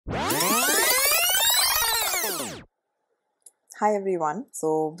Hi everyone.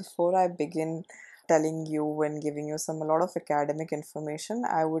 So before I begin telling you and giving you a lot of academic information,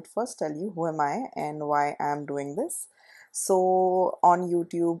 I would first tell you who am I and why I am doing this. So on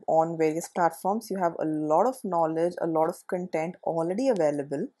YouTube, on various platforms, you have a lot of knowledge, a lot of content already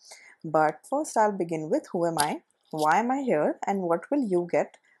available. But first I'll begin with who am I, why am I here, and what will you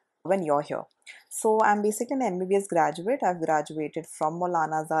get when you're here. So I'm basically an MBBS graduate. I've graduated from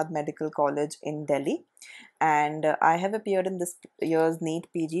Maulana Azad Medical College in Delhi, and I have appeared in this year's NEET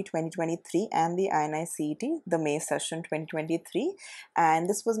PG 2023 and the INICET, the May session 2023. And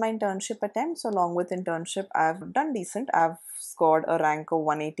this was my internship attempt. So along with internship, I've done decent. I've scored a rank of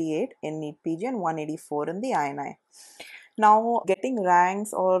 188 in NEET PG and 184 in the INI. Now, getting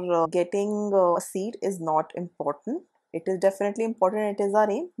ranks or getting a seat is not important. It is definitely important, it is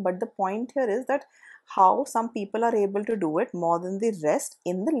our aim, but the point here is that how some people are able to do it more than the rest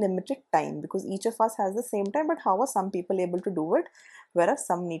in the limited time, because each of us has the same time, but how are some people able to do it, whereas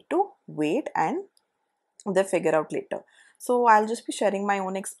some need to wait and they figure out later. So I'll just be sharing my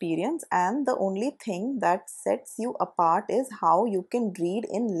own experience, and the only thing that sets you apart is how you can read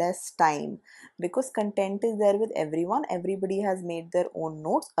in less time, because content is there with everyone. Everybody has made their own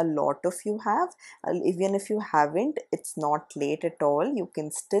notes. A lot of you have. Even if you haven't, it's not late at all. You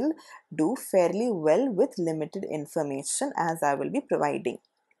can still do fairly well with limited information as I will be providing.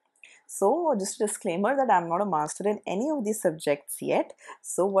 So just a disclaimer that I'm not a master in any of these subjects yet.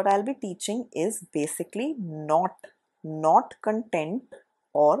 So what I'll be teaching is basically not content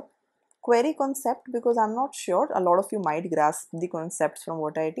or query concept, because I'm not sure a lot of you might grasp the concepts from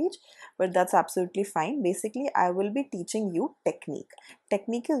what I teach, but that's absolutely fine. Basically, I will be teaching you technique.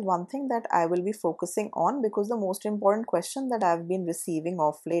 Technique is one thing that I will be focusing on, because the most important question that I've been receiving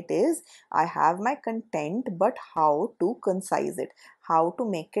of late is, I have my content, but how to concise it? How to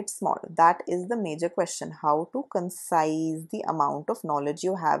make it small? That is the major question. How to concise the amount of knowledge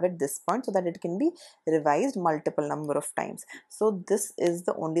you have at this point so that it can be revised multiple number of times. So this is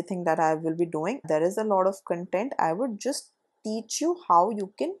the only thing that I will be doing. There is a lot of content. I would just teach you how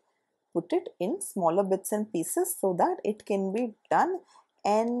you can put it in smaller bits and pieces so that it can be done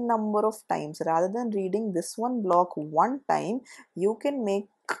n number of times. Rather than reading this one block one time, you can make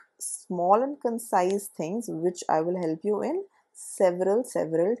small and concise things which I will help you in several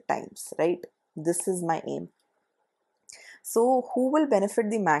times, right? This is my aim. So who will benefit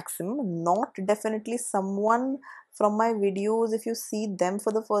the maximum? Not definitely someone from my videos. If you see them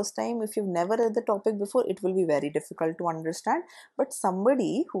for the first time, if you've never read the topic before, it will be very difficult to understand. But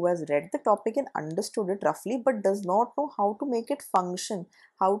somebody who has read the topic and understood it roughly but does not know how to make it function,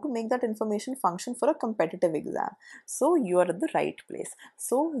 how to make that information function for a competitive exam, so you are at the right place.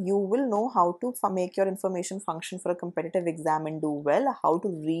 So you will know how to make your information function for a competitive exam and do well, how to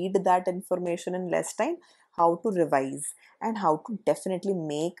read that information in less time, how to revise, and how to definitely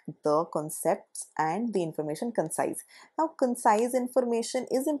make the concepts and the information concise. Now, concise information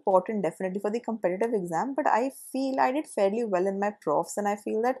is important definitely for the competitive exam, but I feel I did fairly well in my profs, and I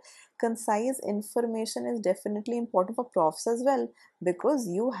feel that concise information is definitely important for profs as well, because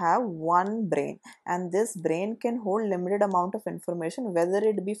you have one brain, and this brain can hold limited amount of information, whether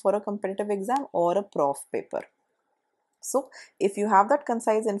it be for a competitive exam or a prof paper. So if you have that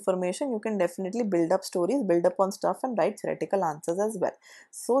concise information, you can definitely build up stories, build up on stuff, and write theoretical answers as well.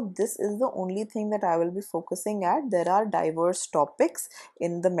 So this is the only thing that I will be focusing at. There are diverse topics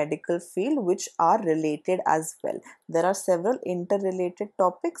in the medical field which are related as well. There are several interrelated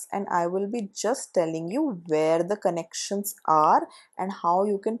topics, and I will be just telling you where the connections are and how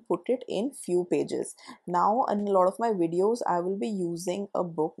you can put it in few pages. Now, in a lot of my videos, I will be using a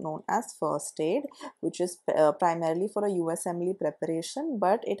book known as First Aid, which is primarily for a USMLE preparation,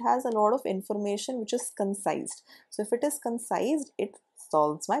 but it has a lot of information which is concised. So if it is concised, it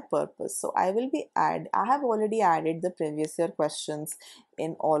solves my purpose. So I have already added the previous year questions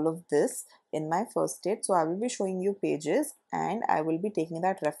in all of this in my First Aid. So I will be showing you pages, and I will be taking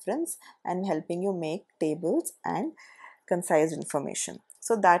that reference and helping you make tables and concise information.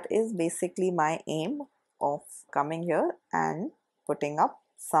 So that is basically my aim of coming here and putting up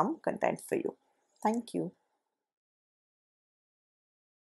some content for you. Thank you.